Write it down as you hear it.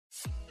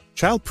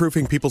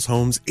Childproofing people's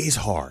homes is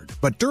hard,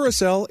 but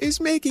Duracell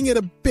is making it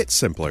a bit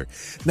simpler.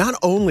 Not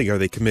only are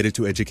they committed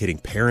to educating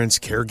parents,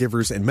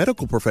 caregivers, and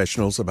medical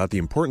professionals about the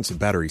importance of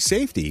battery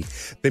safety,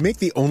 they make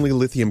the only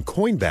lithium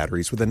coin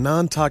batteries with a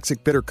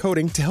non-toxic bitter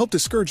coating to help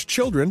discourage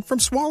children from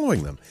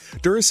swallowing them.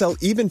 Duracell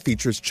even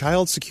features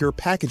child-secure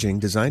packaging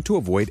designed to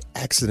avoid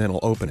accidental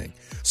opening.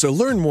 So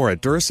learn more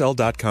at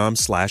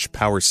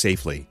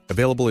Duracell.com/powersafely.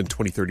 Available in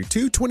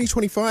 2032,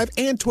 2025,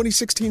 and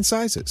 2016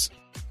 sizes.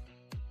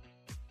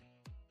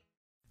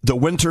 The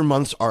winter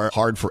months are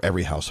hard for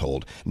every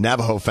household.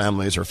 Navajo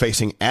families are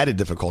facing added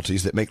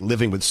difficulties that make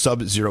living with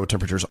sub-zero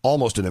temperatures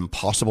almost an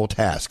impossible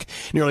task.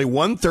 Nearly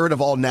 1/3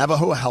 of all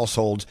Navajo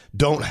households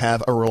don't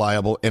have a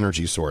reliable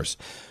energy source.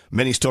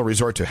 Many still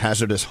resort to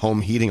hazardous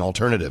home heating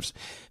alternatives.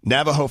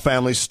 Navajo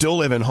families still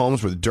live in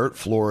homes with dirt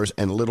floors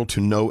and little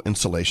to no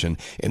insulation,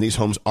 and these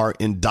homes are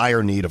in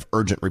dire need of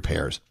urgent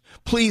repairs.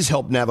 Please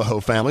help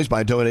Navajo families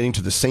by donating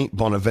to the St.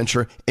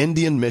 Bonaventure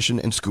Indian Mission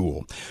and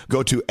School.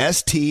 Go to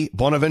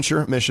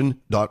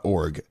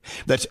stbonaventuremission.org.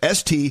 That's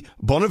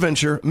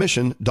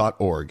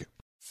stbonaventuremission.org.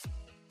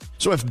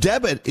 So if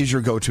debit is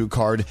your go-to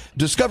card,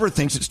 Discover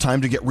thinks it's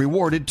time to get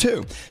rewarded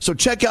too. So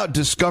check out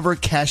Discover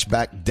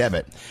Cashback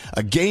Debit,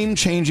 a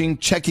game-changing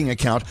checking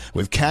account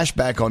with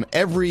cashback on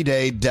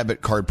everyday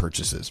debit card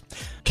purchases.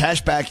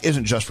 Cashback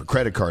isn't just for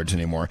credit cards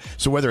anymore,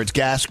 so whether it's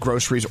gas,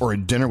 groceries, or a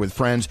dinner with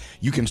friends,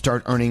 you can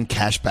start earning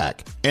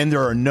cashback. And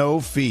there are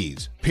no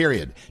fees,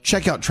 period.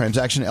 Check out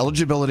transaction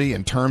eligibility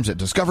and terms at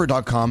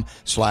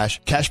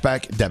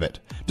discover.com/cashbackdebit.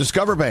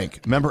 Discover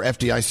Bank, member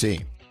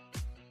FDIC.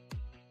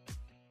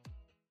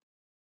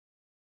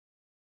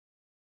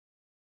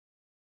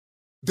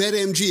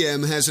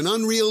 BetMGM has an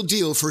unreal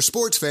deal for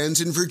sports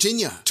fans in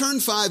Virginia. Turn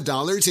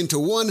 $5 into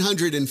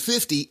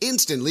 $150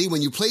 instantly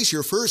when you place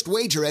your first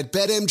wager at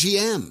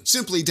BetMGM.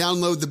 Simply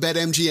download the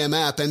BetMGM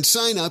app and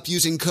sign up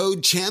using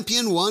code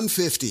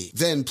CHAMPION150.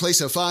 Then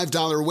place a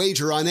 $5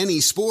 wager on any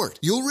sport.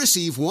 You'll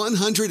receive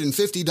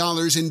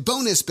 $150 in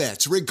bonus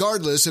bets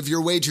regardless of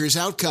your wager's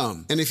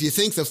outcome. And if you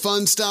think the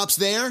fun stops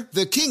there,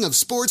 the king of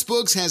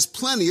sportsbooks has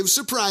plenty of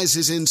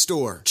surprises in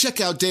store.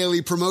 Check out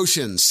daily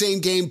promotions,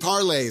 same-game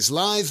parlays,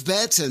 live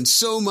bets, and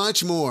so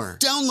much more.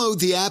 Download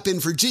the app in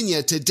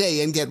Virginia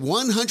today and get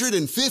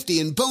 $150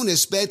 in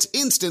bonus bets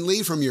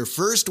instantly from your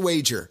first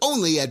wager.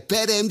 Only at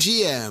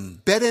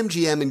BetMGM.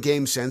 BetMGM and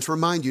GameSense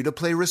remind you to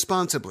play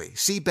responsibly.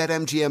 See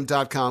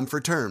BetMGM.com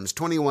for terms.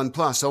 21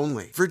 plus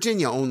only.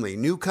 Virginia only.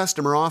 New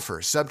customer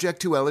offer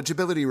subject to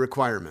eligibility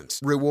requirements.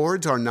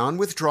 Rewards are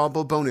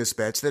non-withdrawable bonus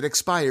bets that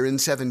expire in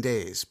 7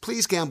 days.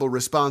 Please gamble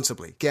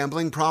responsibly.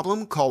 Gambling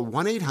problem? Call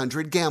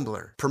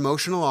 1-800-GAMBLER.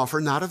 Promotional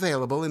offer not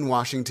available in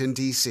Washington,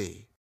 D.C.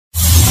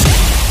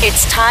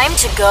 It's time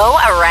to go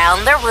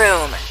around the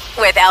room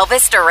with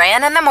Elvis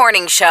Duran and the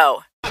Morning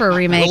Show. For a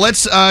remake. Well,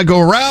 let's go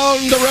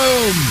around the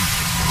room.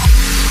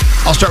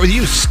 I'll start with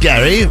you,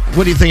 Skeery.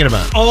 What are you thinking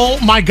about? Oh,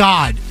 my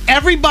God.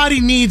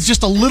 Everybody needs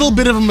just a little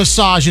bit of a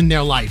massage in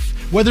their life,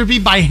 whether it be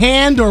by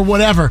hand or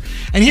whatever.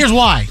 And here's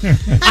why.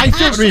 What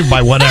do you mean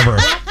by whatever?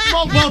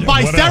 Well,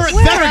 by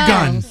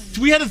Theragun.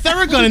 We had a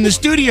Theragun in the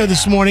studio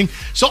this morning,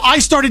 so I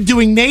started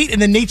doing Nate,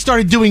 and then Nate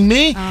started doing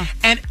me.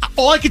 And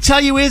all I can tell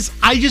you is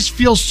I just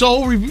feel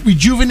so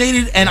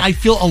rejuvenated, and I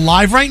feel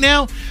alive right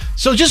now.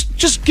 So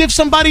just give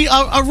somebody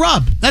a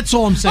rub. That's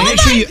all I'm saying. Make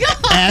sure you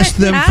ask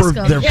them for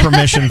their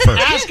permission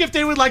first. Ask if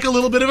they would like a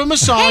little bit of a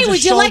massage. Hey,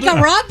 would you like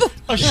a rub?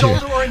 A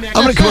shoulder or a neck.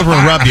 I'm going to come over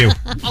and rub you.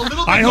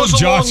 I hope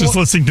Josh is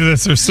listening to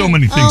this. There's so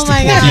many things to my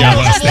pull God.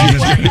 yeah,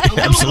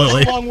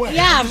 Absolutely.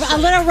 Yeah, a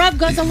little rub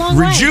goes a long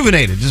way.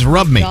 Rejuvenated. Just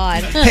rub me.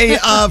 God. Hey,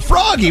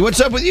 Froggy, what's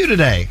up with you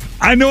today?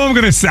 I know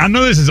I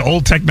know this is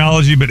old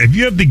technology, but if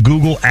you have the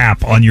Google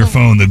app on your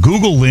phone, the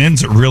Google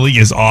Lens really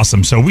is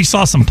awesome. So we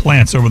saw some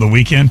plants over the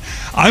weekend.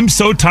 I'm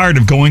so tired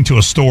of going to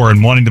a store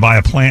and wanting to buy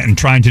a plant and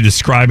trying to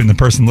describe it, and the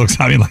person looks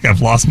at me like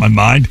I've lost my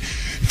mind.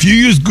 If you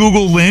use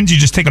Google Lens, you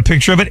just take a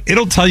picture of it.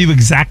 It'll tell you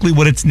exactly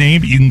what it's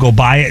named. You can go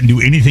buy it and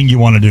do anything you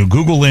want to do.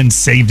 Google Lens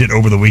saved it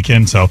over the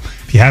weekend, so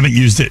if you haven't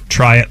used it,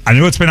 try it. I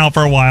know it's been out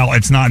for a while.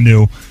 It's not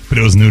new, but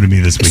it was new to me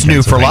this weekend. It's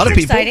new for a lot of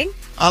people. Exciting.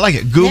 I like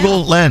it.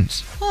 Google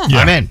Lens. Huh.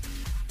 I'm in.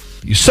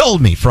 You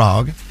sold me,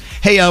 Frog.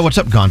 Hey, what's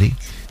up, Gandhi?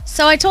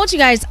 So I told you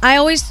guys, I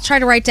always try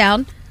to write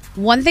down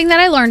one thing that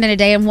I learned in a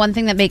day and one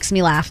thing that makes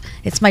me laugh.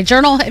 It's my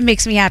journal. It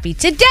makes me happy.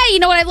 Today, you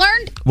know what I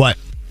learned? What?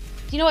 Do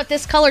you know what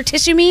this color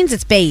tissue means?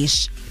 It's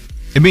beige.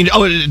 I mean,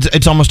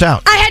 it's almost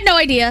out. I had no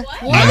idea.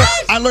 What?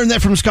 I learned that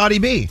from Scotty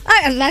B.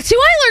 That's who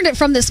I learned it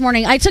from this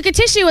morning. I took a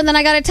tissue and then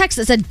I got a text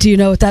that said, "Do you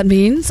know what that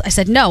means?" I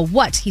said, "No."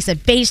 "What?" He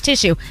said, "Beige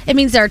tissue. It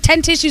means there are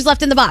 10 tissues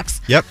left in the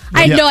box." Yep.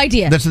 I had no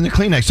idea. That's in the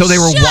Kleenex. So they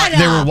were Shut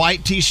They were up.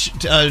 white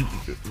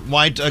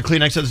white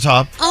Kleenex at the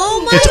top.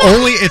 Oh my God.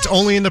 It's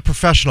only in the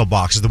professional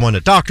boxes, the one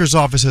at doctors'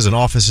 offices and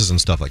offices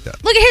and stuff like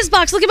that. Look at his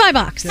box. Look at my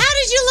box. How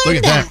did you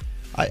learn that?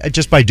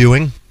 Just by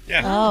doing.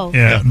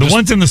 Yeah, the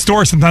ones in the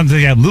store, sometimes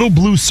they have little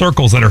blue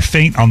circles that are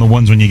faint on the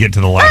ones when you get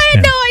to the last I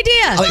had 10. no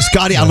idea. Like,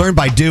 Scotty, I learned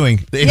by doing.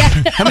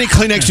 How many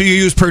Kleenex do you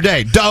use per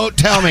day? Don't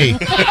tell me.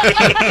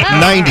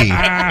 90.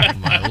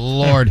 My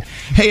Lord.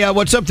 Hey,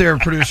 what's up there,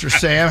 producer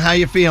Sam? How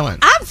you feeling?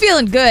 I'm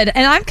feeling good,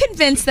 and I'm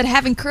convinced that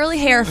having curly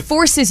hair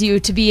forces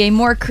you to be a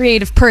more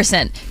creative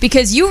person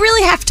because you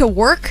really have to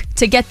work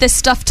to get this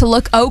stuff to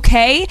look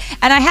okay.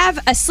 And I have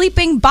a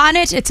sleeping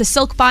bonnet. It's a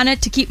silk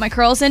bonnet to keep my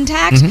curls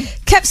intact.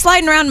 Kept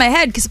sliding around my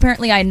head because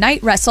apparently I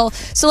night wrestle.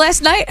 So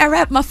last night I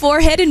wrapped my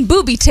forehead in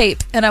booby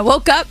tape, and I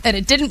woke up and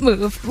it didn't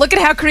move. Look at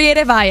how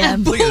creative I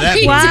am. Look at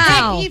that.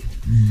 Wow.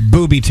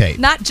 Booby tape.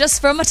 Not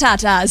just for my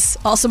tatas,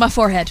 also my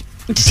forehead.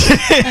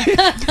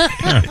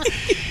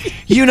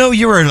 You know,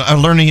 you're a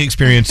learning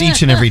experience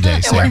each and every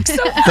day, Sam.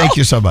 Thank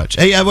you so much.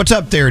 Hey, what's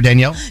up there,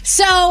 Danielle?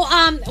 So,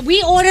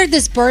 we ordered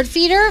this bird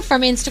feeder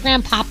from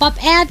Instagram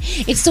pop-up ad.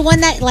 It's the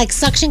one that like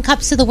suction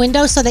cups to the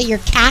window so that your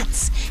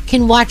cats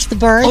can watch the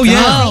birds. Oh,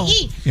 yeah. As they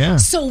eat. Yeah.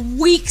 So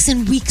weeks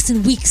and weeks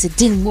and weeks it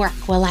didn't work.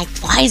 We're like,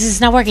 why is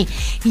this not working?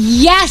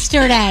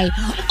 Yesterday,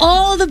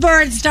 all the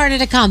birds started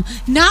to come.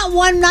 Not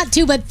one, not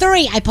two, but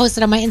three. I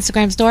posted on my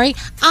Instagram story.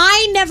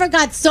 I never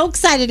got so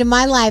excited in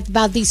my life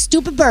about these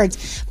stupid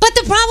birds. But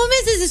the problem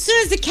is as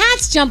soon as the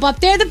cats jump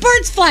up there, the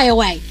birds fly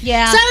away.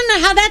 Yeah. So I don't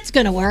know how that's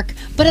going to work,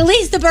 but at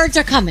least the birds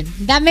are coming.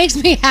 That makes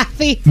me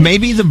happy.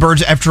 Maybe the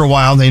birds, after a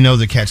while, they know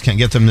the cats can't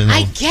get them.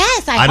 I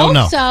guess. I don't hope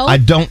know. so. I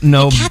don't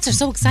know. The cats are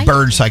so excited.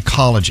 Bird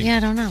psychology. Yeah, I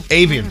don't know.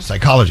 Avian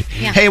psychology.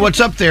 Yeah. Hey, what's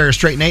up there,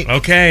 Straight Nate?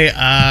 Okay,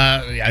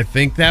 I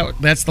think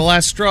that's the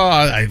last straw.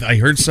 I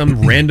heard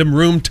some random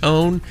room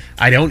tone.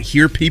 I don't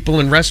hear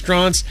people in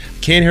restaurants.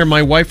 Can't hear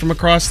my wife from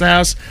across the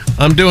house.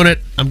 I'm doing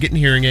it. I'm getting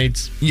hearing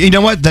aids. You know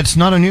what? That's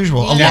not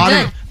unusual.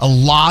 A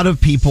lot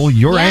of people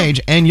your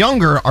age and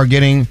younger are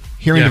getting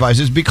hearing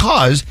devices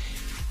because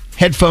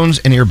headphones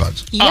and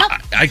earbuds. Yep.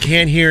 I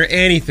can't hear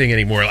anything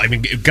anymore. I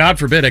mean, God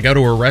forbid I go to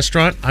a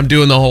restaurant. I'm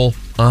doing the whole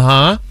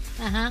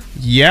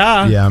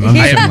yeah. Yeah,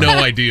 I have no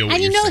idea what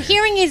And you're saying.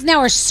 hearing aids now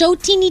are so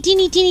teeny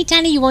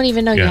tiny, you won't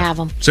even know you have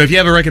them. So if you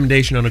have a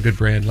recommendation on a good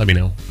brand, let me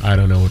know. I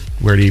don't know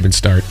where to even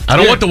start. I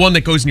don't want the one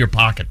that goes in your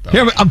pocket, though.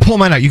 Here, I'm pulling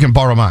mine out. You can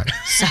borrow mine.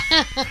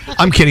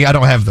 I'm kidding. I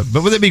don't have them.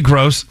 But would it be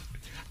gross?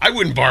 I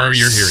wouldn't borrow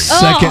your hearing.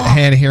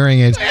 Second-hand hearing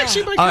aids.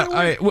 Actually, All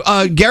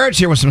right. Garrett's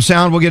here with some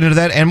sound. We'll get into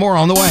that and more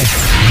on the way.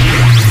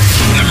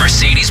 The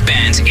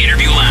Mercedes-Benz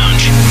Interview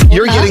Lounge.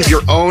 You're getting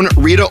your own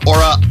Rita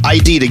Ora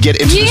ID to get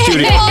into the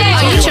studio.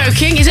 Are you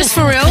joking? Is this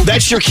for real?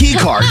 That's your key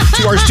card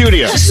to our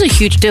studio. This is a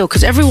huge deal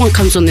because everyone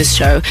comes on this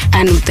show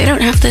and they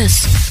don't have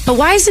this. But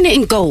why isn't it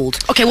in gold?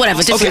 Okay,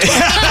 whatever.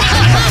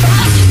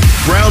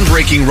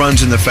 Groundbreaking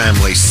runs in the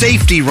family,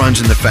 safety runs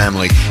in the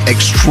family,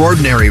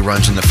 extraordinary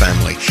runs in the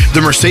family.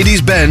 The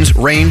Mercedes-Benz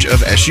range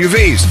of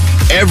SUVs.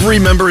 Every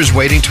member is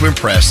waiting to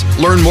impress.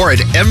 Learn more at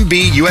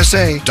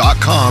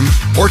mbusa.com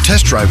or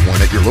test drive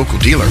one at your local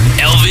dealer.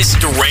 Elvis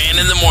Duran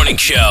in the Morning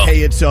Show. Hey,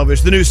 it's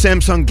Elvis. The new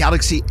Samsung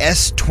Galaxy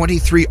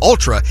S23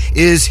 Ultra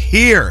is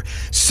here.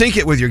 Sync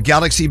it with your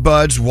Galaxy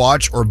Buds,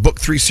 watch, or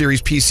Book 3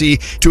 Series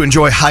PC to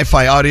enjoy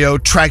hi-fi audio,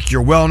 track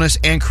your wellness,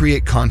 and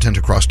create content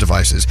across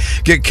devices.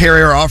 Get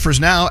carrier offers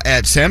now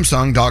at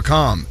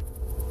Samsung.com.